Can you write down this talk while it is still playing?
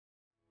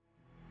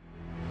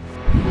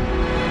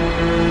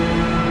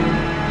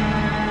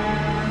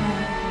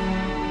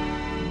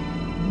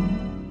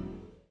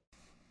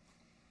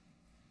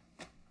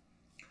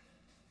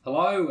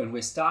Hello, and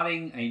we're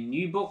starting a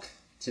new book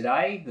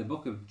today, the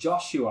book of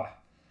Joshua.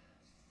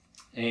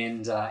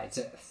 And it's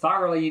a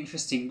thoroughly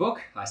interesting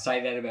book. I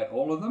say that about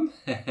all of them.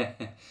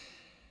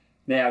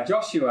 Now,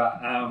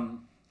 Joshua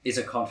is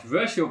a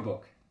controversial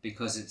book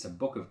because it's a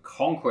book of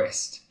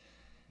conquest.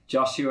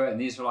 Joshua and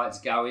the Israelites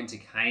go into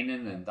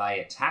Canaan and they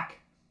attack,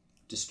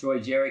 destroy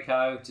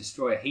Jericho,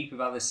 destroy a heap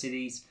of other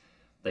cities.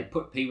 They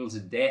put people to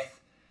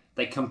death.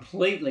 They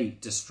completely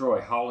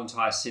destroy whole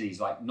entire cities,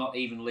 like not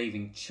even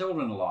leaving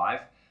children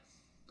alive.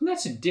 And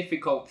that's a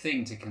difficult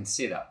thing to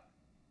consider.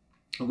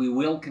 And we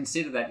will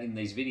consider that in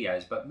these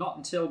videos, but not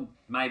until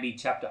maybe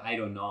chapter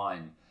 8 or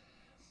 9.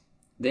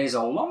 There's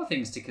a lot of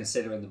things to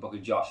consider in the book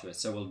of Joshua,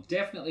 so we'll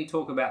definitely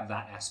talk about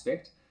that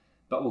aspect,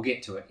 but we'll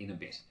get to it in a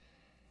bit.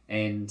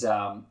 And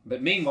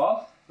but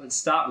meanwhile, let's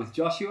start with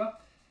Joshua,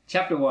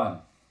 chapter 1.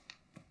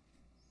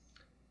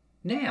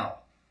 Now,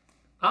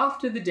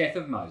 after the death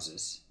of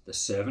Moses, the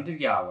servant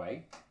of Yahweh,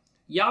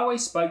 Yahweh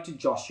spoke to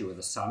Joshua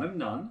the son of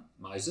Nun,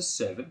 Moses'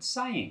 servant,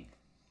 saying,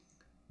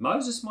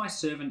 Moses my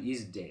servant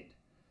is dead.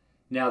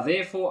 Now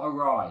therefore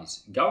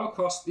arise, go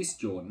across this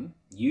Jordan,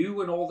 you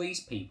and all these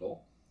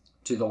people,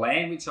 to the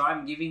land which I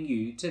am giving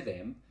you to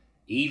them,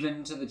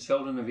 even to the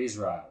children of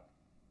Israel.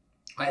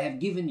 I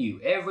have given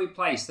you every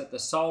place that the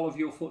sole of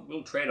your foot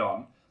will tread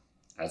on,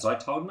 as I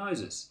told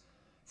Moses,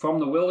 from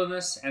the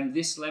wilderness and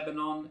this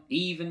Lebanon,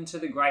 even to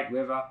the great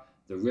river,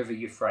 the river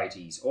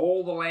Euphrates,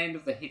 all the land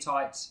of the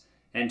Hittites,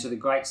 and to the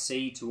great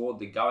sea toward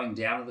the going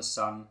down of the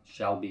sun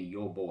shall be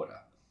your border.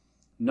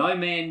 No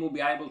man will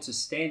be able to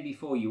stand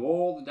before you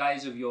all the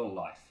days of your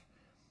life.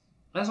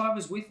 As I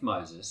was with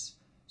Moses,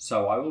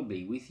 so I will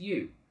be with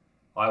you.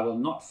 I will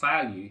not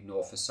fail you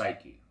nor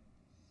forsake you.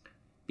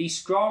 Be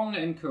strong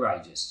and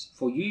courageous,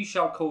 for you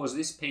shall cause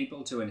this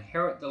people to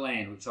inherit the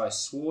land which I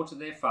swore to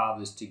their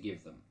fathers to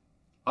give them.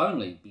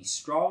 Only be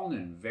strong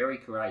and very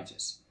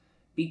courageous.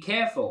 Be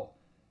careful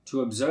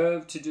to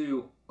observe to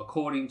do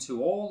according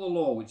to all the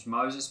law which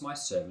Moses my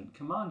servant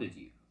commanded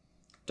you.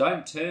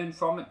 Don't turn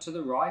from it to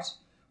the right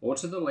or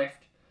to the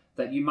left,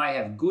 that you may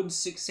have good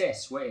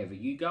success wherever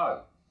you go.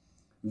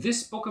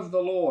 This book of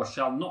the law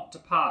shall not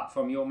depart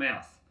from your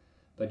mouth,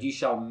 but you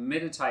shall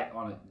meditate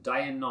on it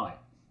day and night,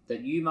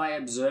 that you may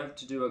observe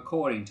to do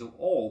according to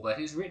all that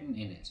is written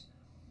in it.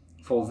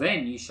 For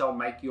then you shall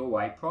make your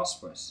way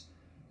prosperous,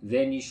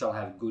 then you shall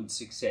have good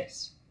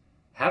success.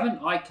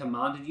 Haven't I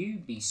commanded you,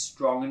 be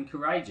strong and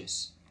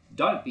courageous?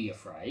 Don't be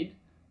afraid,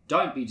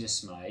 don't be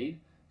dismayed,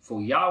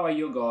 for Yahweh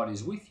your God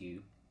is with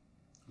you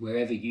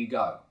wherever you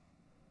go.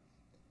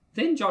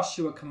 Then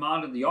Joshua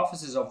commanded the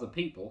officers of the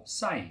people,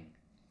 saying,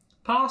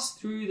 Pass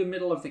through the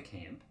middle of the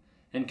camp,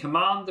 and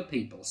command the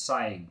people,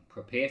 saying,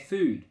 Prepare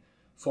food,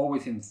 for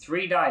within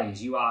 3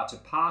 days you are to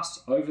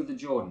pass over the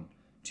Jordan,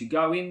 to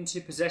go in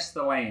to possess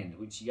the land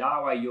which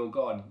Yahweh your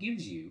God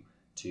gives you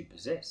to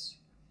possess.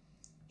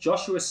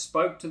 Joshua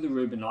spoke to the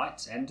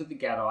Reubenites and to the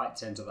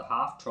Gadites and to the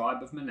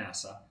half-tribe of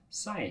Manasseh,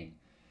 saying,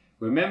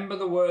 Remember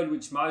the word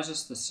which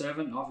Moses the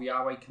servant of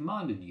Yahweh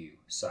commanded you,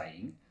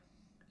 saying,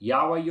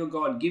 Yahweh your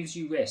God gives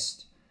you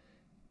rest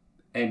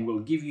and will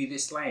give you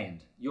this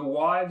land. Your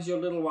wives, your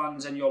little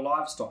ones, and your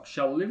livestock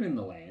shall live in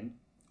the land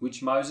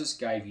which Moses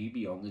gave you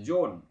beyond the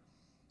Jordan.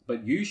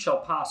 But you shall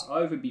pass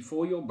over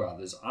before your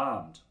brothers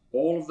armed,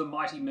 all of the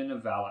mighty men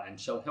of valor, and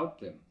shall help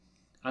them,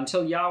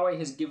 until Yahweh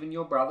has given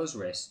your brothers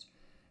rest,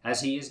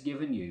 as he has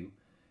given you,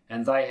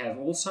 and they have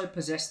also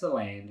possessed the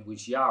land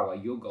which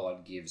Yahweh your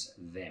God gives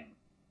them.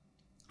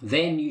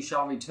 Then you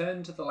shall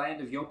return to the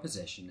land of your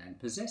possession and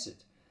possess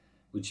it,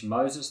 which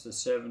Moses the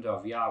servant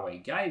of Yahweh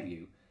gave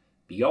you,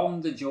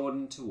 beyond the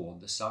Jordan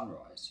toward the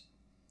sunrise.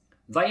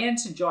 They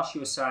answered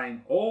Joshua,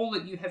 saying, All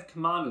that you have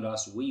commanded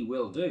us we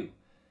will do,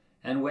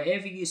 and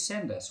wherever you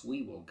send us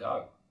we will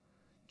go.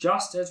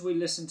 Just as we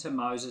listened to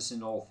Moses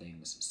in all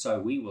things, so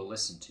we will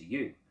listen to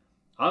you.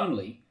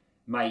 Only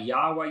may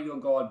Yahweh your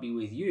God be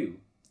with you,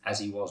 as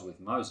he was with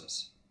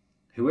Moses.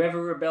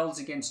 Whoever rebels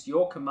against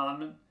your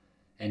commandment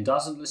and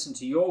doesn't listen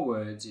to your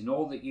words in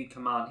all that you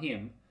command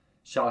him,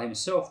 shall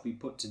himself be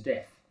put to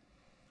death.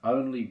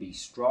 Only be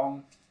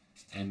strong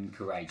and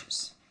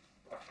courageous.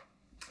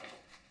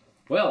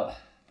 Well,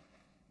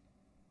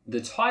 the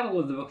title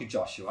of the book of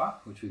Joshua,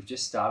 which we've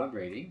just started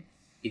reading,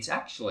 it's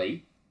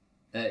actually,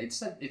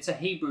 it's a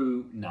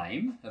Hebrew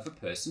name of a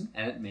person,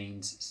 and it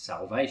means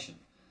salvation.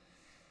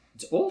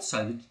 It's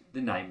also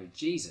the name of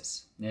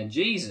Jesus. Now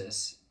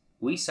Jesus,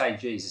 we say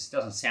Jesus,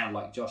 doesn't sound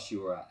like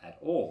Joshua at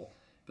all,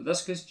 but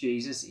that's because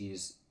Jesus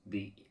is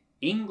the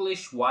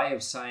English way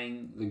of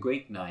saying the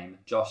Greek name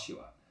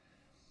Joshua.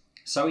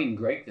 So in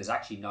Greek, there's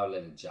actually no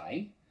letter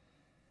J,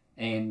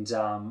 and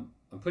I'm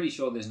pretty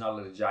sure there's no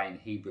letter J in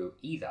Hebrew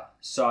either.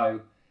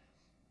 So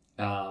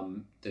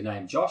the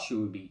name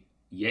Joshua would be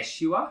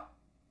Yeshua,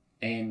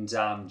 and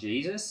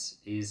Jesus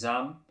is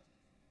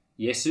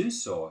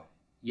Jesus or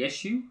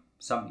Yeshu.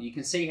 You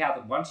can see how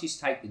that once you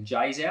take the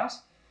J's out,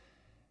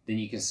 then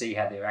you can see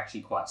how they're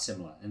actually quite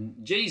similar. And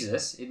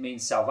Jesus, it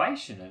means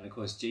salvation. And of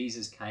course,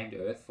 Jesus came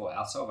to earth for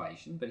our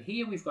salvation. But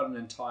here we've got an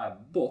entire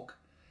book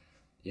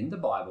in the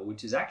Bible,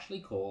 which is actually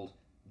called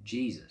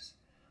Jesus.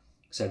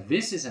 So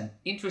this is an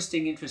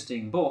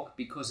interesting book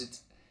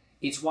because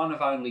it's one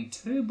of only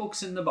 2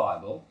 books in the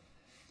Bible,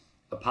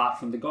 apart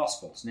from the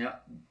Gospels, now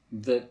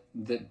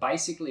that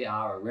basically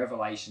are a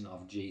revelation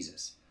of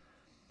Jesus.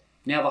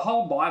 Now, the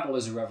whole Bible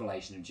is a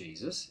revelation of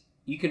Jesus.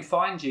 You can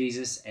find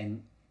Jesus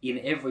in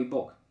every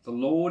book. The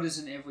Lord is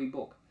in every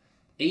book,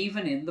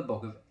 even in the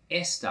book of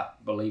Esther,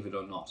 believe it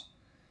or not.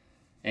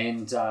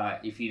 And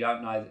if you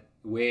don't know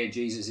where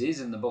Jesus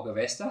is in the book of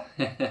Esther,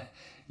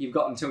 you've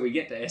got until we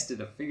get to Esther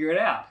to figure it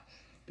out.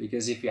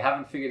 Because if you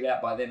haven't figured it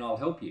out by then, I'll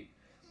help you.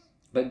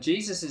 But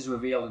Jesus is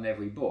revealed in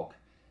every book.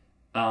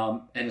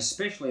 And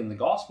especially in the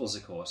Gospels,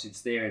 of course,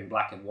 it's there in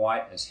black and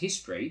white as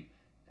history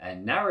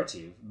and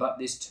narrative. But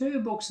there's 2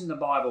 books in the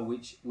Bible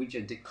which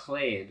are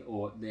declared,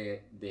 or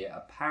they're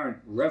apparent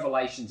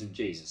revelations of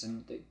Jesus.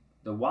 And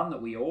the one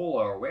that we all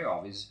are aware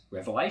of is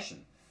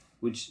Revelation,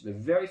 which the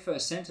very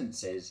first sentence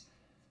says,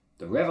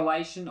 the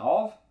revelation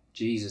of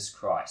Jesus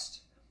Christ.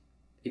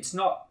 It's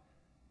not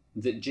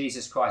that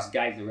Jesus Christ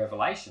gave the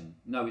revelation.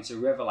 No, it's a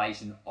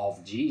revelation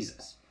of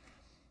Jesus.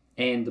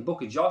 And the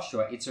book of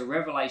Joshua, it's a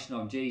revelation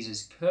of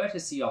Jesus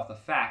courtesy of the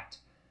fact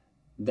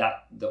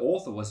that the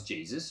author was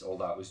Jesus,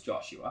 although it was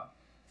Joshua.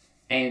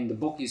 And the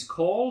book is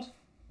called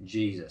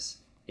Jesus,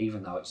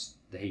 even though it's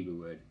the Hebrew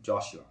word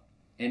Joshua.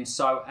 And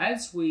so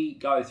as we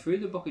go through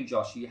the book of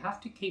Joshua, you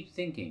have to keep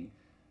thinking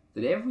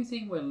that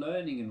everything we're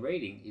learning and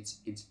reading,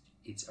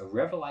 it's a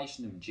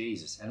revelation of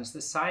Jesus. And it's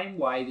the same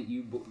way that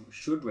you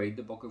should read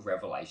the book of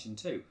Revelation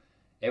too.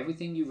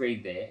 Everything you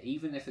read there,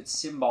 even if it's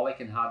symbolic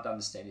and hard to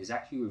understand, is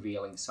actually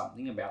revealing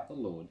something about the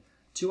Lord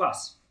to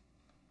us.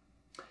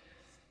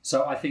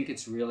 So I think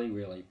it's really,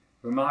 really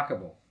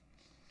remarkable.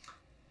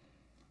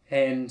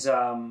 And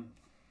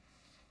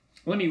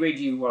let me read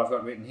you what I've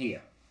got written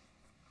here.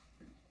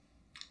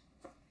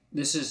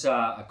 This is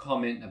a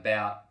comment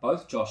about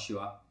both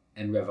Joshua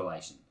and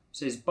Revelation. It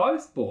says,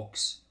 both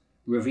books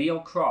reveal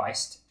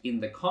Christ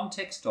in the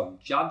context of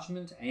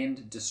judgment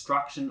and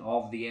destruction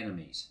of the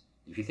enemies.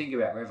 If you think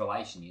about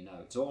Revelation, you know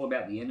it's all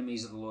about the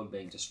enemies of the Lord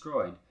being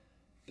destroyed.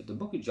 But the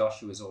book of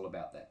Joshua is all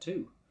about that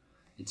too.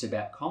 It's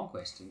about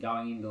conquest and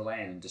going into the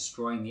land and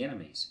destroying the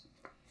enemies.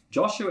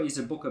 Joshua is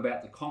a book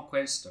about the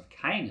conquest of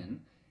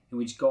Canaan, in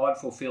which God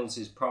fulfills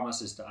his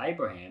promises to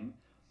Abraham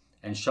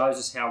and shows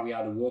us how we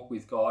are to walk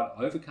with God,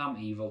 overcome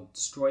evil,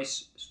 destroy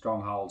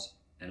strongholds,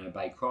 and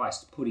obey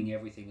Christ, putting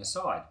everything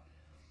aside.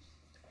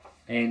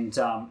 And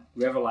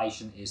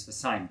Revelation is the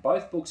same.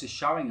 Both books are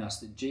showing us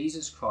that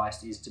Jesus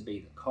Christ is to be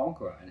the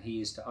conqueror and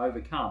he is to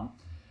overcome.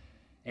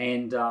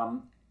 And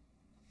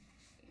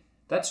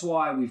that's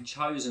why we've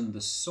chosen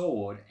the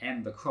sword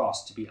and the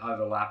cross to be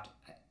overlapped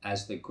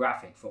as the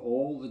graphic for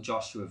all the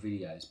Joshua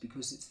videos,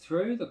 because it's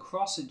through the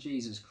cross of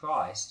Jesus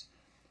Christ,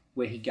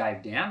 where he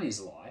gave down his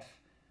life,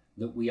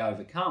 that we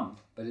overcome.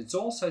 But it's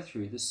also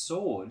through the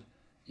sword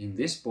in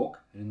this book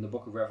and in the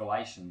book of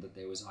Revelation that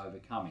there was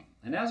overcoming.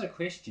 And as a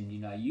Christian, you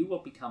know, you will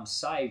become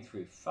saved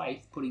through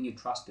faith, putting your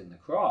trust in the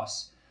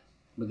cross,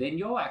 but then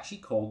you're actually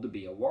called to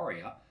be a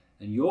warrior,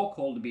 and you're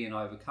called to be an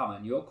overcomer,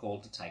 and you're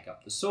called to take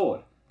up the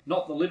sword.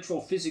 Not the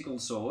literal physical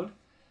sword,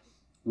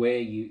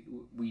 where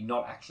we're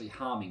not actually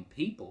harming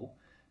people,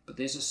 but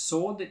there's a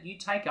sword that you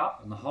take up,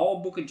 and the whole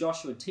book of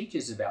Joshua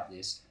teaches about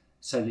this,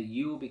 so that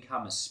you will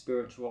become a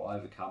spiritual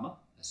overcomer,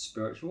 a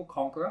spiritual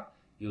conqueror.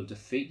 You'll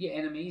defeat your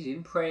enemies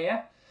in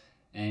prayer,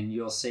 and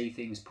you'll see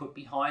things put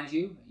behind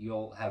you.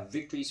 You'll have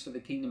victories for the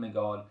kingdom of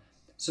God.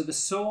 So the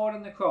sword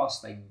and the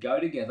cross, they go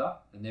together,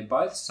 and they're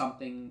both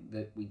something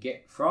that we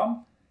get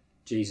from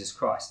Jesus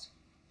Christ.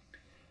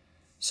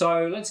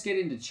 So let's get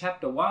into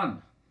chapter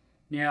 1.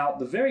 Now,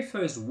 the very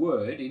first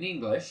word in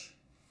English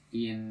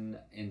in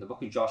the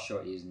book of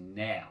Joshua is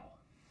now.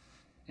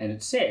 And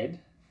it said,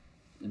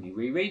 let me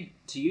reread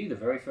to you the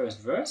very first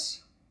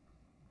verse.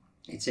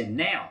 It said,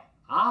 now,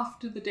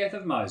 after the death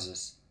of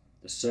Moses,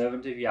 the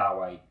servant of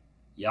Yahweh,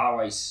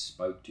 Yahweh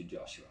spoke to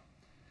Joshua.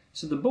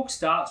 So the book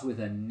starts with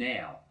a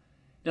now.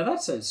 Now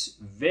that's a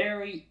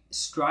very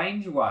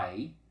strange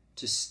way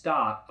to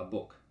start a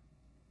book,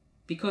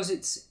 because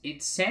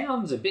it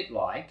sounds a bit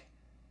like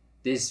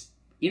there's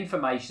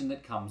information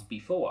that comes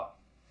before.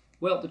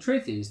 Well, the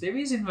truth is there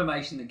is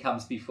information that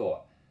comes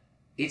before.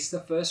 It's the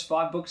first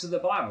 5 books of the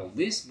Bible.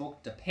 This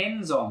book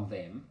depends on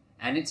them,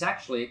 and it's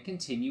actually a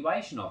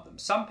continuation of them.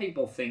 Some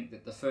people think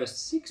that the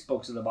first 6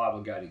 books of the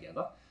Bible go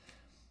together.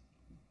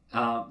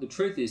 The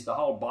truth is the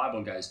whole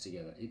Bible goes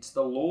together. It's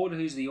the Lord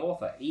who's the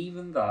author,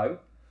 even though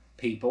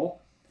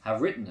people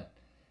have written it.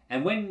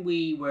 And when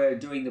we were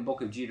doing the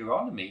book of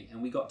Deuteronomy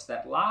and we got to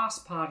that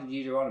last part of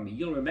Deuteronomy,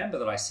 you'll remember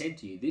that I said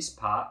to you this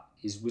part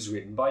was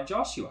written by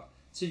Joshua.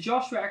 So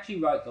Joshua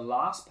actually wrote the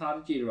last part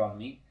of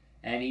Deuteronomy,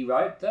 and he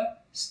wrote the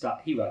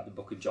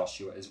book of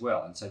Joshua as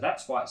well. And so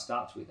that's why it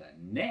starts with a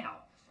now,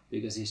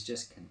 because it's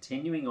just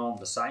continuing on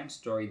the same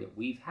story that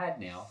we've had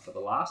now for the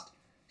last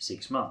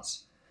 6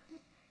 months.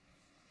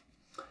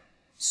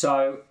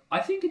 So I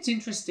think it's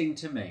interesting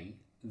to me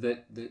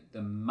that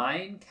the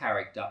main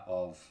character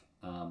of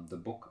the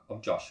book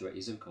of Joshua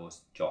is, of course,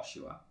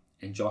 Joshua.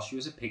 And Joshua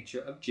is a picture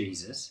of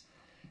Jesus.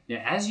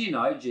 Now, as you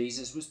know,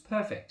 Jesus was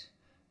perfect,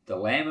 the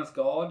Lamb of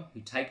God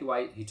who takes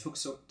away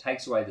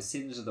the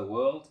sins of the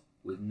world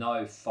with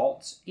no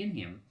faults in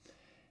him.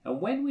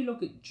 And when we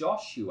look at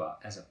Joshua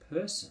as a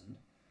person,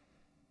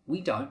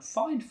 we don't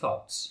find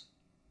faults.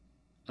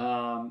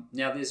 Now,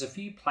 there's a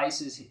few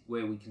places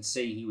where we can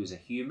see he was a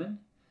human,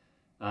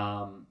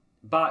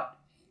 but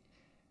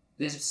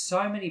there's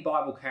so many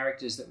Bible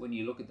characters that when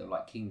you look at them,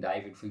 like King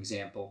David, for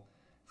example,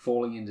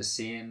 falling into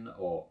sin,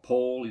 or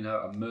Paul,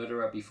 a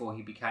murderer before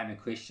he became a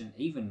Christian,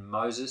 even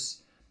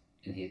Moses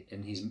and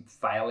his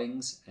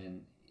failings,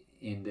 and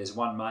there's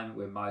one moment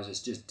where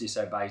Moses just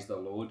disobeys the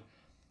Lord.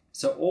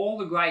 So all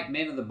the great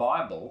men of the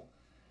Bible,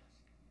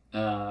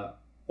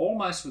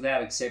 almost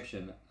without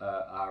exception,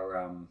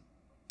 are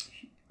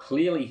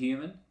clearly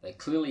human. They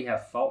clearly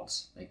have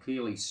faults. They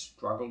clearly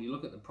struggle. You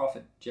look at the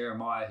prophet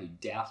Jeremiah, who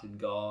doubted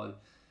God.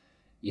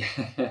 Yeah,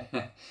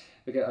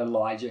 look at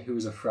Elijah, who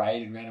was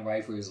afraid and ran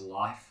away for his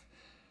life.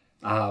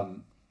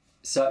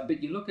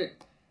 But you look at,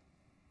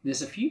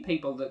 there's a few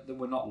people that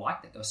were not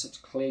like that. There were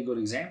such clear, good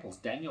examples.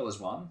 Daniel is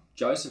one.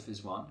 Joseph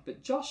is one.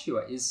 But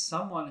Joshua is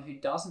someone who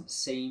doesn't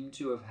seem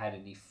to have had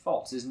any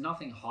faults. There's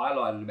nothing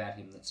highlighted about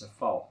him that's a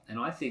fault. And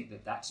I think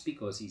that that's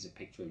because he's a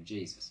picture of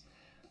Jesus.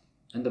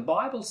 And the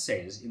Bible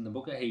says, in the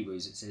book of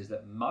Hebrews, it says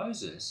that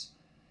Moses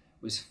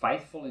was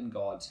faithful in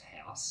God's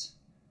house.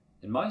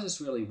 And Moses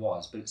really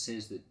was, but it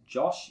says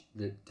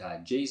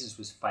that Jesus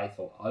was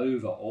faithful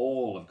over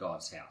all of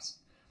God's house.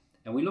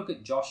 And we look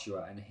at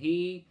Joshua, and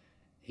he,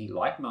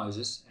 like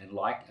Moses, and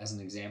like as an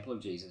example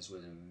of Jesus,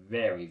 was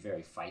very,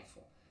 very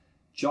faithful.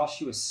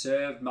 Joshua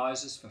served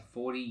Moses for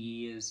 40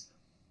 years.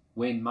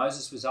 When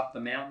Moses was up the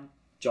mountain,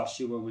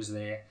 Joshua was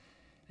there.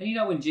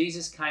 And when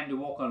Jesus came to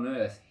walk on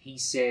earth, he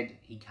said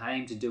he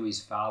came to do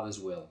his Father's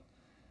will.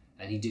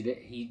 And he did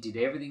it. He did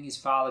everything his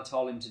father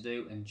told him to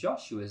do. And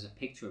Joshua is a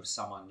picture of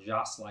someone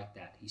just like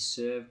that. He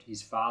served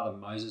his father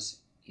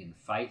Moses in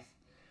faith,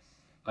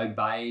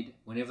 obeyed.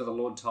 Whenever the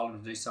Lord told him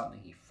to do something,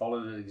 he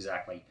followed it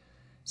exactly.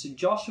 So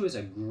Joshua is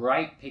a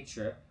great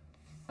picture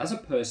as a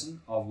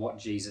person of what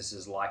Jesus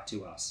is like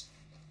to us.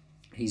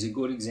 He's a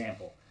good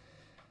example.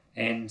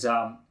 And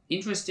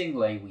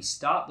interestingly, we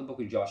start the book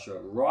of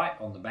Joshua right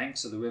on the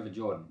banks of the River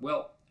Jordan.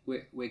 Well,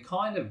 we're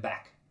kind of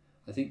back.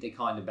 I think they're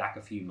kind of back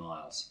a few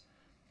miles.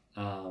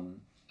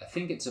 I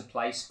think it's a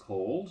place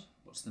called,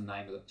 what's the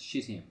name of it?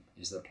 Shittim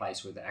is the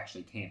place where they're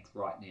actually camped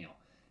right now.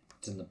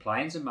 It's in the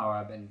plains of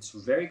Moab, and it's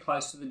very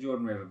close to the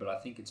Jordan River, but I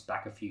think it's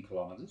back a few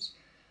kilometres,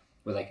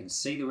 where they can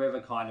see the river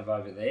kind of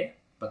over there,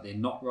 but they're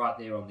not right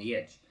there on the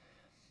edge.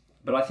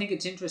 But I think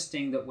it's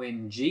interesting that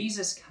when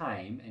Jesus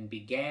came and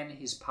began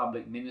his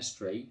public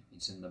ministry,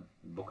 it's in the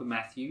book of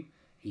Matthew,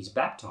 he's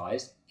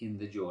baptised in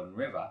the Jordan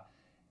River,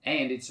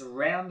 and it's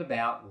around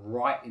about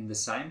right in the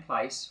same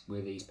place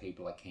where these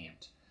people are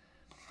camped.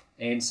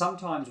 And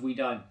sometimes we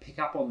don't pick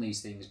up on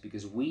these things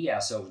because we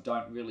ourselves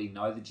don't really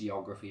know the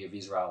geography of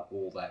Israel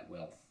all that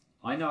well.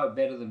 I know it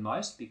better than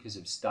most because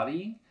of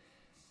studying.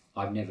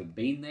 I've never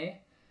been there.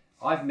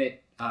 I've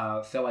met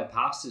fellow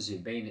pastors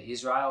who've been to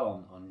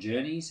Israel on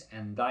journeys,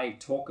 and they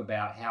talk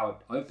about how it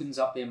opens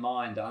up their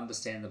mind to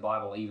understand the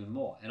Bible even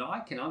more. And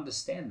I can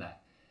understand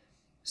that.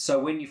 So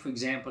when you, for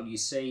example, you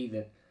see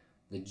that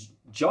the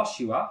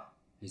Joshua,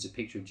 who's a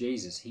picture of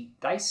Jesus,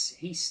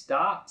 he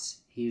starts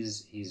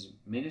his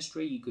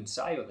ministry, you could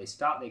say, or they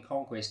start their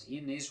conquest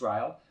in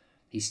Israel.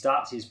 He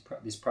starts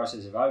this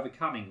process of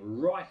overcoming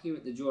right here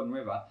at the Jordan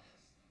River,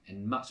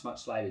 and much,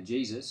 much later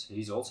Jesus,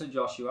 who's also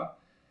Joshua,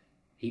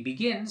 he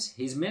begins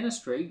his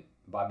ministry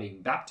by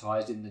being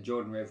baptized in the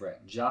Jordan River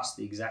at just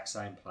the exact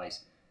same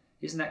place.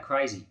 Isn't that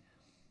crazy?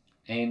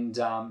 And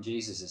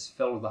Jesus is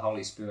filled with the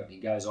Holy Spirit, and he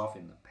goes off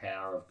in the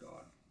power of God.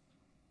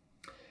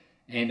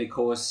 And of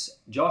course,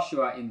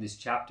 Joshua in this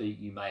chapter,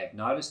 you may have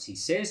noticed, he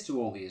says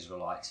to all the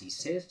Israelites, he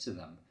says to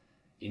them,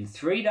 in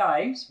 3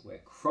 days, we're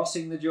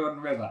crossing the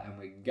Jordan River and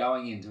we're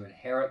going in to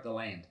inherit the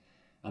land.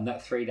 And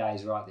that 3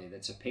 days right there,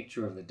 that's a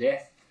picture of the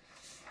death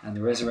and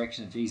the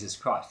resurrection of Jesus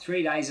Christ.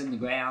 3 days in the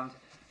ground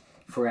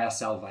for our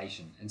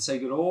salvation. And so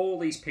you've got all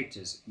these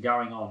pictures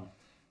going on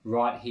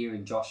right here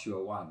in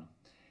Joshua 1.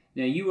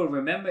 Now, you will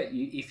remember,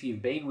 if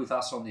you've been with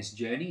us on this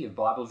journey of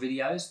Bible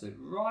videos, that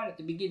right at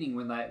the beginning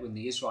when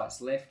the Israelites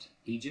left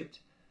Egypt,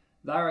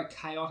 they were a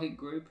chaotic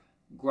group,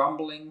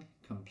 grumbling,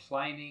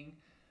 complaining.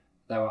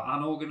 They were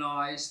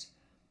unorganized.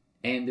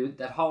 And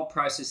that whole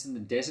process in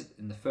the desert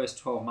in the first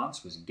 12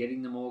 months was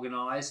getting them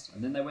organized.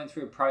 And then they went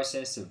through a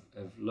process of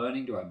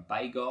learning to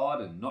obey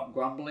God and not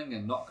grumbling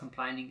and not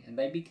complaining. And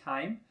they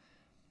became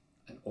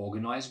an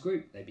organized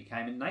group. They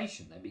became a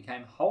nation. They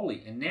became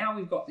holy. And now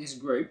we've got this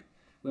group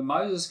where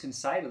Moses can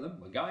say to them,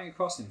 we're going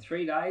across in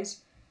 3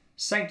 days,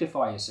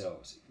 sanctify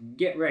yourselves,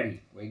 get ready,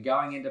 we're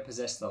going in to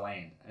possess the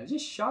land. And it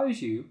just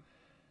shows you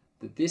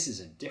that this is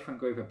a different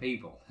group of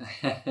people.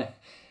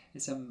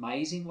 It's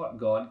amazing what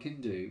God can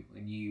do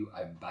when you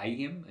obey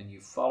him and you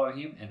follow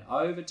him, and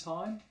over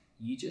time,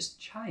 you just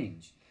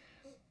change.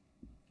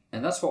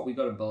 And that's what we've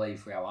got to believe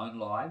for our own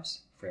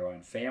lives, for our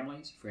own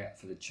families,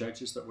 for the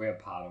churches that we're a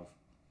part of,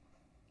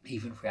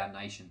 even for our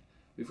nation.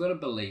 We've got to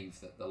believe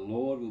that the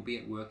Lord will be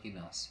at work in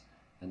us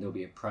and there'll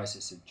be a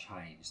process of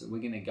change, that we're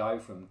going to go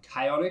from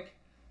chaotic,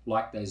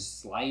 like those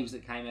slaves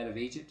that came out of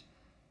Egypt,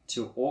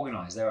 to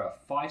organised. They're a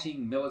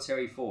fighting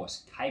military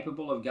force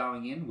capable of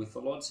going in with the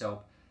Lord's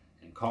help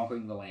and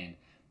conquering the land.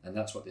 And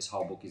that's what this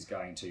whole book is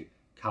going to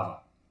cover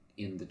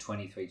in the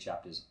 23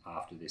 chapters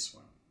after this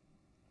one.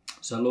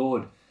 So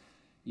Lord,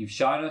 you've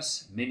shown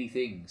us many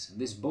things. And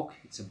this book,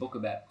 it's a book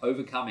about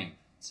overcoming.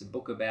 It's a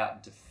book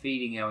about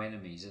defeating our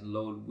enemies. And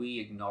Lord, we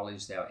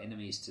acknowledge that our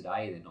enemies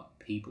today, they're not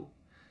people.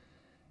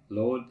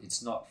 Lord,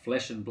 it's not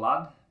flesh and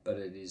blood, but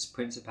it is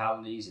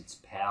principalities, it's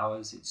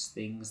powers, it's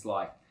things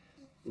like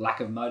lack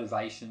of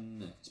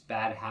motivation, it's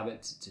bad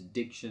habits, it's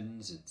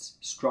addictions, it's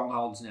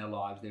strongholds in our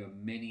lives. There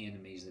are many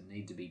enemies that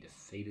need to be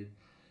defeated.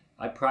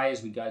 I pray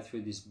as we go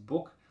through this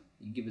book,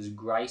 you give us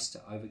grace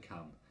to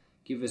overcome.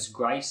 Give us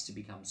grace to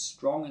become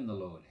strong in the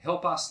Lord.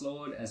 Help us,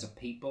 Lord, as a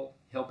people.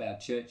 Help our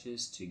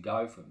churches to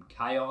go from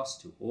chaos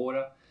to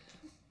order,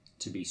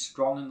 to be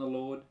strong in the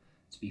Lord,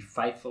 to be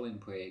faithful in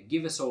prayer.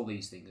 Give us all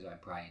these things, I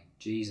pray, in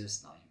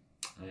Jesus'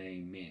 name.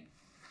 Amen.